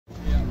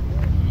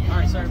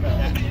sorry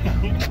about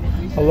that.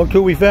 Well, look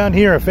who we found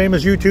here, a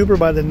famous YouTuber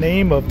by the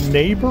name of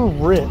Neighbor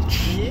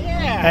Rich.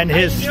 Yeah. And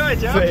his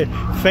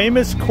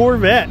famous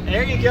Corvette.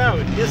 There you go.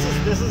 This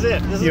is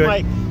it. This is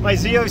my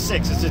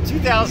Z06. It's a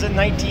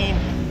 2019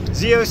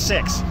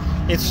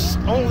 Z06. It's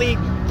only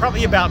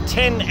probably about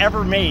 10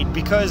 ever made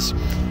because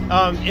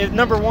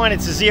number one,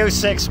 it's a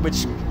Z06,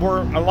 which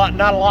were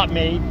not a lot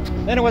made.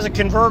 Then it was a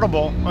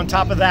convertible on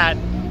top of that.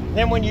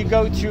 Then when you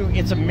go to,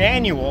 it's a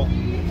manual.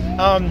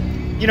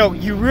 You know,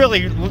 you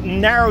really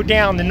narrow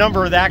down the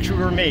number that actually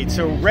were made.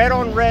 So red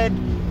on red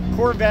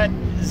Corvette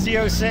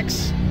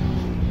Z06.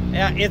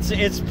 Yeah,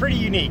 it's pretty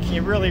unique.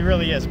 It really,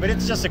 really is. But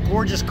it's just a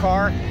gorgeous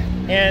car,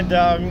 and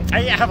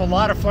I have a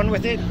lot of fun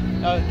with it.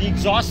 The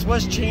exhaust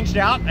was changed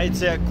out.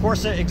 It's a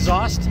Corsa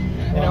exhaust,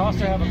 and I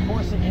also have a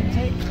Corsa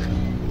intake.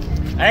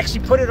 I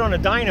actually put it on a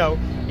dyno.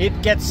 It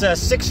gets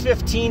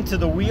 615 to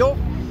the wheel,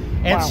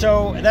 and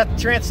so that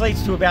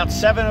translates to about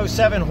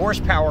 707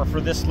 horsepower for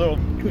this little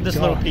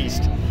piece.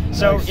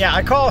 So nice. Yeah,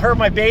 I call her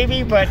my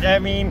baby, but I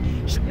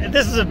mean,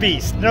 this is a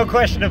beast, no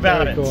question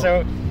about it. Cool.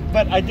 So,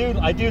 but I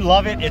do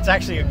love it. It's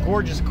actually a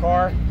gorgeous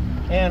car,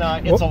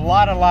 and it's a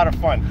lot of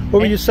fun.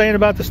 What were you saying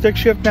about the stick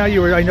shift? Now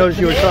I noticed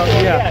you were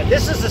talking. Yeah,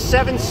 this is a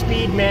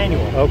 7-speed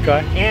manual.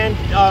 Okay. And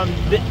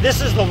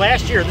this is the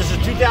last year. This is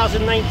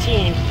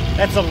 2019.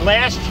 That's the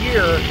last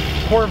year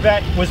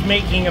Corvette was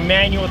making a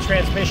manual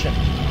transmission.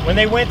 When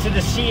they went to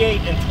the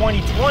C8 in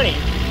 2020.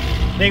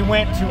 They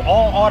went to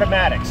all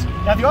automatics.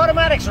 Now the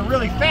automatics are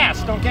really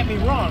fast, don't get me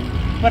wrong,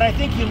 but I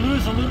think you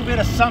lose a little bit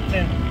of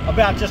something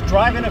about just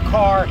driving a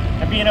car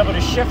and being able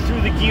to shift through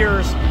the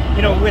gears,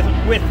 you know,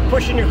 with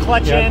pushing your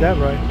clutch in. That's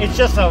right. It's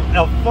just a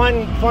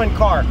fun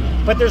car.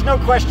 But there's no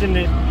question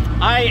that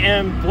I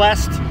am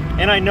blessed,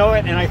 and I know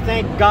it, and I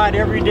thank God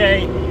every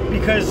day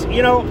because,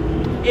 you know,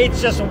 it's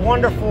just a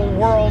wonderful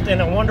world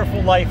and a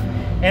wonderful life.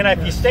 And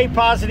if you stay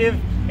positive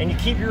and you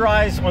keep your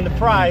eyes on the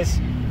prize,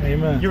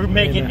 amen, you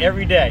make it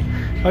every day.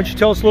 Why don't you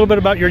tell us a little bit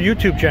about your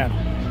YouTube channel?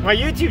 My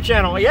YouTube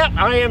channel, yeah,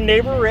 I am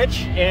Neighbor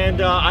Rich,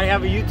 and I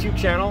have a YouTube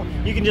channel.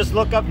 You can just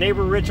look up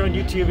Neighbor Rich on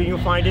YouTube and you'll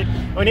find it.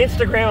 On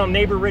Instagram, I'm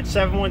Neighbor Rich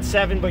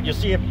 717, but you'll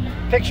see a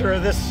picture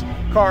of this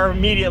car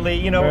immediately,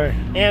 you know. Right.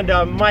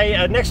 And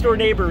my next door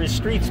neighbor is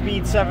Street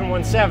Speed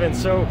 717,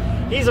 so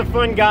he's a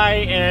fun guy,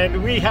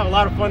 and we have a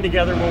lot of fun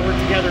together when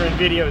we're together in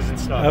videos and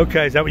stuff.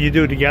 Okay, is that what you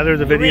do together,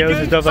 the videos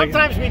and stuff like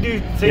that? Sometimes we do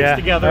things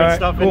together and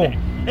stuff. Cool.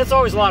 And it's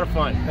always a lot of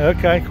fun.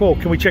 Okay, cool.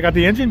 Can we check out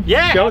the engine?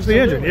 Yeah, show us the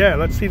engine. Yeah,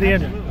 let's see the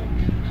engine.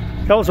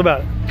 Tell us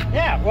about it.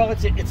 Yeah, well,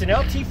 it's an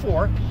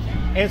LT4,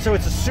 and so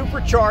it's a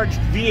supercharged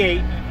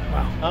V8.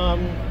 Wow.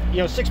 You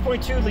know,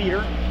 6.2 liter,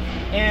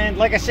 and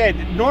like I said,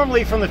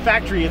 normally from the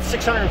factory it's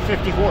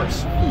 650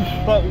 horse,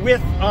 but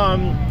with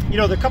you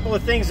know, the couple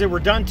of things that were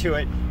done to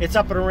it, it's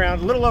up at around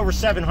a little over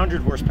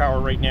 700 horsepower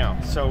right now.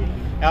 So,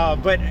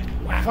 but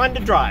fun to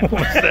drive.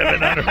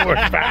 700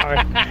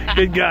 horsepower.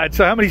 Good God.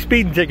 So how many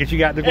speeding tickets you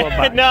got to go up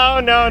by? No.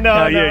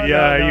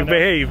 You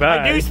behave.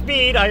 I do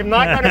speed. I'm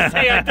not going to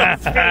say I don't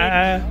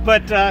speed.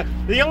 But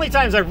the only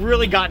times I've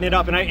really gotten it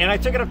up, and I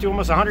took it up to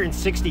almost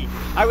 160.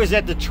 I was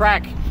at the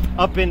track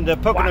up in the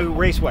Pocono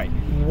Raceway.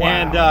 Wow.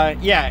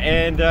 And yeah,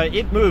 and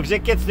it moves.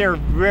 It gets there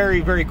very,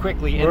 very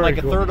quickly. In like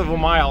a third of a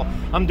mile,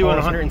 I'm doing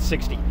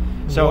 160.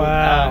 So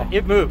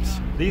it moves.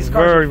 These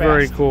cars are fast.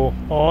 Very cool.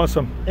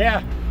 Awesome.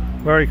 Yeah.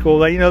 Very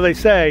cool. You know, they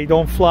say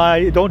don't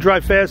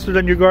drive faster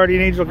than your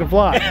guardian angel can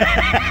fly.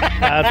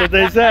 That's what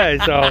they say.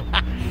 So,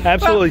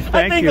 absolutely, well,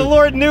 thank you. I think the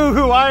Lord knew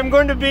who I'm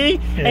going to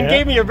be and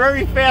gave me a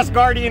very fast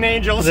guardian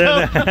angel.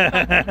 So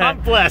I'm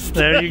blessed.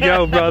 There you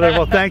go, brother.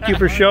 Well, thank you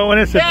for showing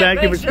us, and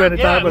thank you for spending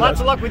time with us. Lots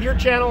of luck with your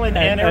channel and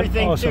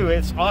everything awesome. Too.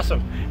 It's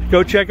awesome.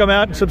 Go check them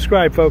out and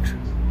subscribe, folks.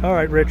 All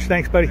right, Rich.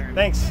 Thanks, buddy.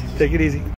 Thanks. Take it easy.